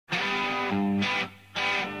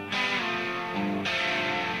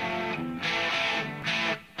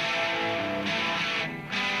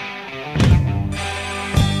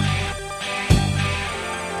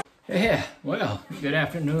Good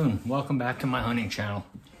afternoon. Welcome back to my hunting channel.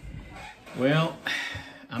 Well,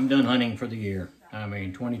 I'm done hunting for the year. I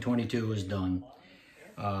mean, 2022 is done.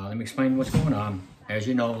 Let me explain what's going on. As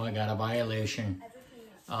you know, I got a violation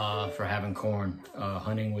for having corn,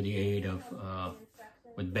 hunting with the aid of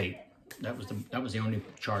with bait. That was the only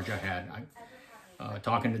charge I had.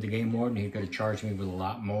 Talking to the game warden, he could have charged me with a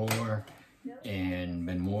lot more and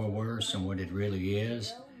been more worse than what it really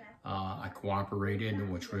is. I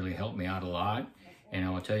cooperated, which really helped me out a lot. And I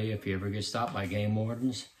will tell you, if you ever get stopped by game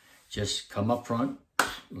wardens, just come up front,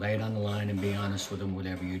 lay it on the line, and be honest with them,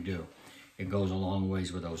 whatever you do. It goes a long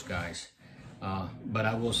ways with those guys. But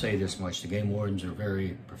I will say this much, the game wardens are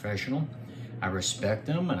very professional. I respect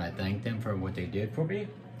them, and I thank them for what they did for me,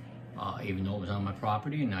 even though it was on my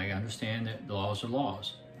property, and I understand that the laws are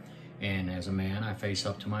laws. And as a man, I face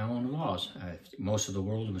up to my own laws. Most of the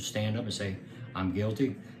world would stand up and say, I'm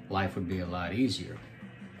guilty. Life would be a lot easier.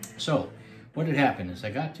 So, what had happened is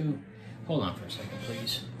I got to, hold on for a second,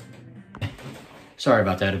 please. Sorry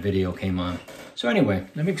about that, a video came on. So anyway,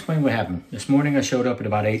 let me explain what happened. This morning I showed up at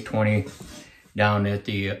about 8:20 down at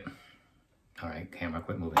the, all right, camera,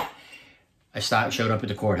 quit moving. I showed up at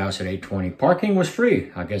the courthouse at 8:20. Parking was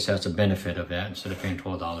free. I guess that's a benefit of that, instead of paying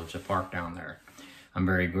 $12 to park down there. I'm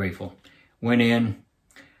very grateful. Went in.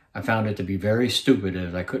 I found it to be very stupid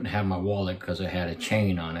as I couldn't have my wallet because it had a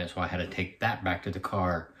chain on it, so I had to take that back to the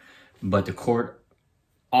car. But the court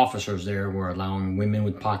officers there were allowing women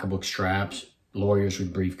with pocketbook straps, lawyers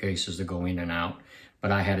with briefcases to go in and out. But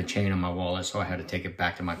I had a chain on my wallet, so I had to take it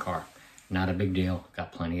back to my car. Not a big deal.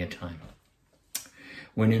 Got plenty of time.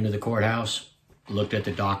 Went into the courthouse, looked at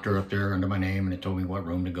the doctor up there under my name, and it told me what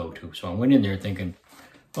room to go to. So I went in there thinking,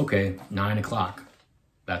 okay, 9 o'clock.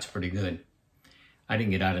 That's pretty good. I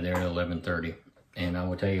didn't get out of there at 11:30. And I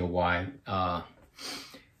will tell you why.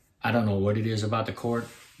 I don't know what it is about the court.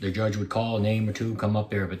 The judge would call a name or two, come up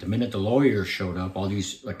there. But the minute the lawyers showed up, all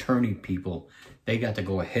these attorney people, they got to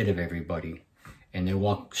go ahead of everybody. And they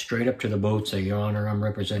walk straight up to the booth, say, Your Honor, I'm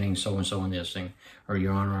representing so-and-so in this thing. Or,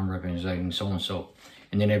 Your Honor, I'm representing so-and-so.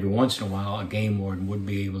 And then every once in a while, a game warden would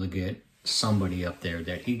be able to get somebody up there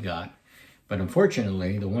that he got. But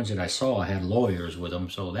unfortunately, the ones that I saw had lawyers with them,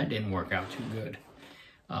 so that didn't work out too good.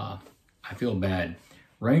 I feel bad.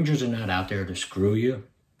 Rangers are not out there to screw you.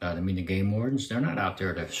 I mean, the game wardens, they're not out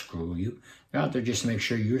there to screw you. They're out there just to make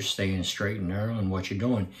sure you're staying straight and narrow in what you're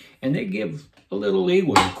doing. And they give a little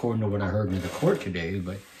leeway, according to what I heard in the court today.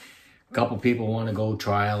 But a couple people want to go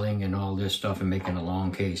trialing and all this stuff and making a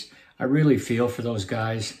long case. I really feel for those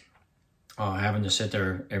guys having to sit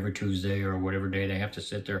there every Tuesday or whatever day they have to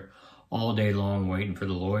sit there all day long waiting for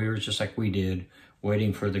the lawyers, just like we did,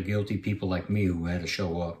 waiting for the guilty people like me who had to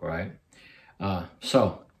show up, right?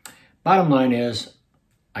 So, bottom line is,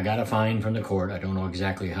 I got a fine from the court. I don't know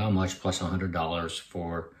exactly how much, plus $100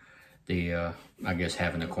 for the, I guess,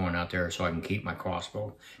 having the corn out there so I can keep my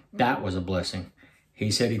crossbow. That was a blessing. He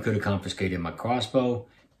said he could have confiscated my crossbow,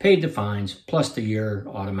 paid the fines, plus the year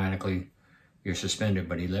automatically you're suspended,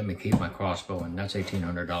 but he let me keep my crossbow, and that's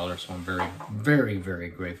 $1,800. So I'm very, very, very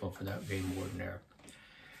grateful for that game warden there.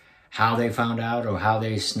 How they found out or how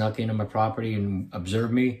they snuck into my property and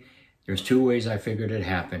observed me, there's two ways I figured it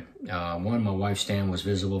happened. One, my wife's stand was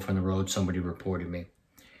visible from the road. Somebody reported me.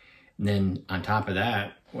 And then on top of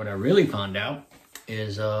that, what I really found out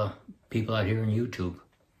is people out here on YouTube.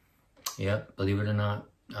 Yep, believe it or not.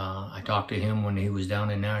 I talked to him when he was down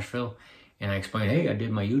in Nashville, and I explained, hey, I did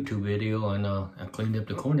my YouTube video, and I cleaned up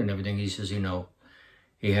the corn and everything. He says, you know,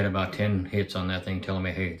 he had about 10 hits on that thing telling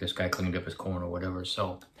me, hey, this guy cleaned up his corn or whatever.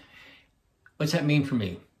 So what's that mean for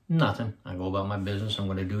me? Nothing. I go about my business. I'm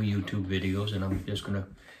going to do YouTube videos, and I'm just going to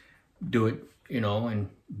do it, you know, and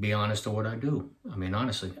be honest to what I do. I mean,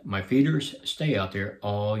 honestly, my feeders stay out there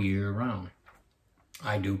all year round.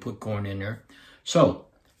 I do put corn in there. So,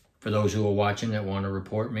 for those who are watching that want to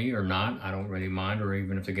report me or not, I don't really mind, or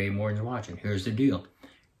even if the game warden's watching, here's the deal.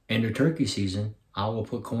 End of turkey season, I will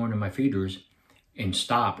put corn in my feeders and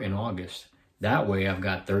stop in August. That way, I've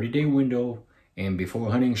got 30-day window. And before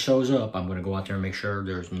hunting shows up, I'm going to go out there and make sure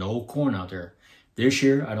there's no corn out there. This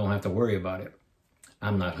year, I don't have to worry about it.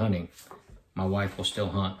 I'm not hunting. My wife will still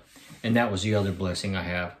hunt. And that was the other blessing I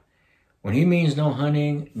have. When he means no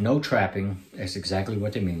hunting, no trapping, that's exactly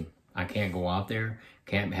what they mean. I can't go out there,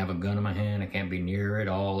 can't have a gun in my hand, I can't be near it,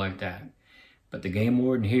 all like that. But the game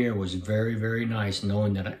warden here was very, very nice,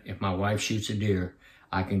 knowing that if my wife shoots a deer,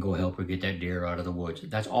 I can go help her get that deer out of the woods.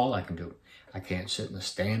 That's all I can do. I can't sit in the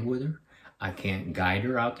stand with her. I can't guide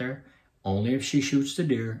her out there. Only if she shoots the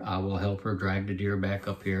deer, I will help her drag the deer back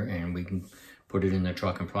up here and we can put it in the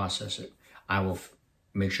truck and process it. I will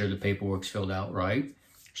make sure the paperwork's filled out right.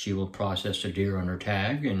 She will process the deer on her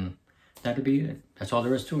tag, and that'll be it. That's all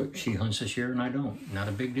there is to it. She hunts this year, and I don't. Not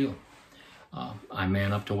a big deal. I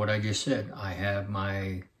man up to what I just said. I have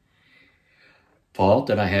my fault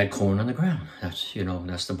that I had corn on the ground. That's, you know,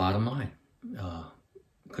 that's the bottom line.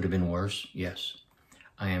 Could have been worse, yes.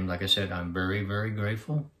 I am, like I said, I'm very, very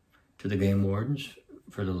grateful to the game wardens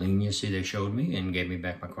for the leniency they showed me and gave me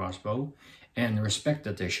back my crossbow, and the respect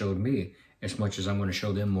that they showed me, as much as I'm going to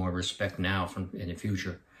show them more respect now in the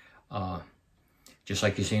future. Just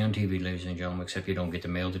like you see on TV, ladies and gentlemen, except you don't get to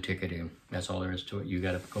mail the ticket in. That's all there is to it. You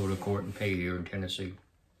got to go to court and pay here in Tennessee.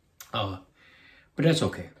 But that's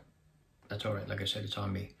okay. That's all right. Like I said, it's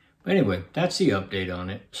on me. But anyway, that's the update on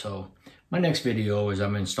it. So my next video is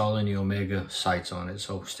I'm installing the Omega sights on it.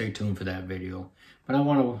 So stay tuned for that video. But I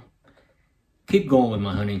want to keep going with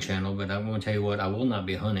my hunting channel. But I want to tell you what, I will not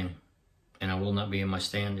be hunting. And I will not be in my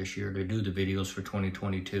stand this year to do the videos for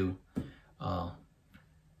 2022.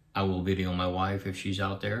 I will video my wife if she's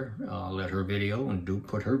out there. I'll let her video and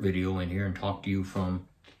put her video in here and talk to you from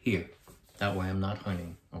here. That way I'm not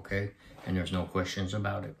hunting, okay? And there's no questions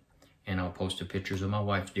about it. And I'll post the pictures of my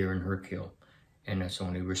wife's deer and her kill. And that's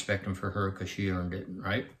only respecting for her because she earned it,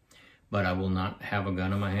 right? But I will not have a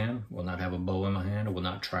gun in my hand, will not have a bow in my hand, I will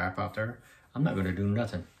not trap out there. I'm not going to do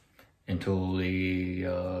nothing until the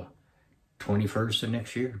 21st of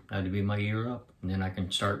next year. That'll be my year up. And then I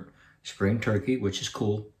can start spring turkey, which is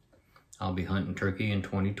cool. I'll be hunting turkey in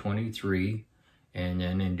 2023 and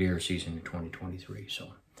then in deer season in 2023.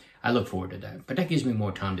 So I look forward to that. But that gives me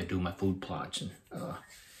more time to do my food plots and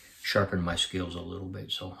sharpen my skills a little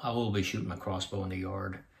bit. So I will be shooting my crossbow in the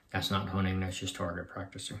yard. That's not hunting, that's just target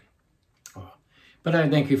practicing. But I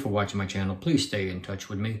thank you for watching my channel. Please stay in touch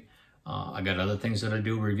with me. I got other things that I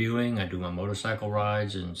do reviewing. I do my motorcycle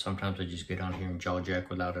rides, and sometimes I just get on here and jaw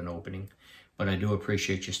jack without an opening. But I do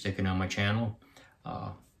appreciate you sticking on my channel.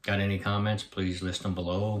 Got any comments, please list them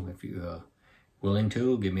below. If you're willing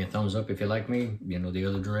to, give me a thumbs up if you like me, you know, the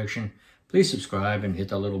other direction. Please subscribe and hit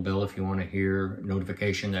that little bell if you want to hear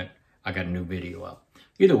notification that I got a new video up.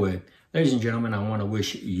 Either way, ladies and gentlemen, I want to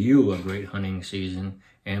wish you a great hunting season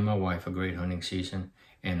and my wife a great hunting season.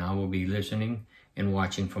 And I will be listening and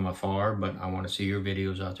watching from afar, but I want to see your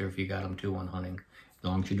videos out there if you got them too on hunting, as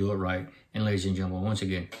long as you do it right. And ladies and gentlemen, once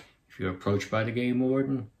again, if you're approached by the game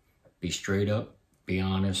warden, be straight up. Be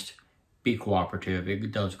honest, be cooperative.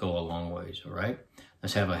 It does go a long ways, all right?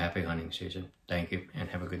 Let's have a happy hunting season. Thank you, and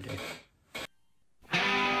have a good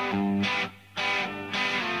day.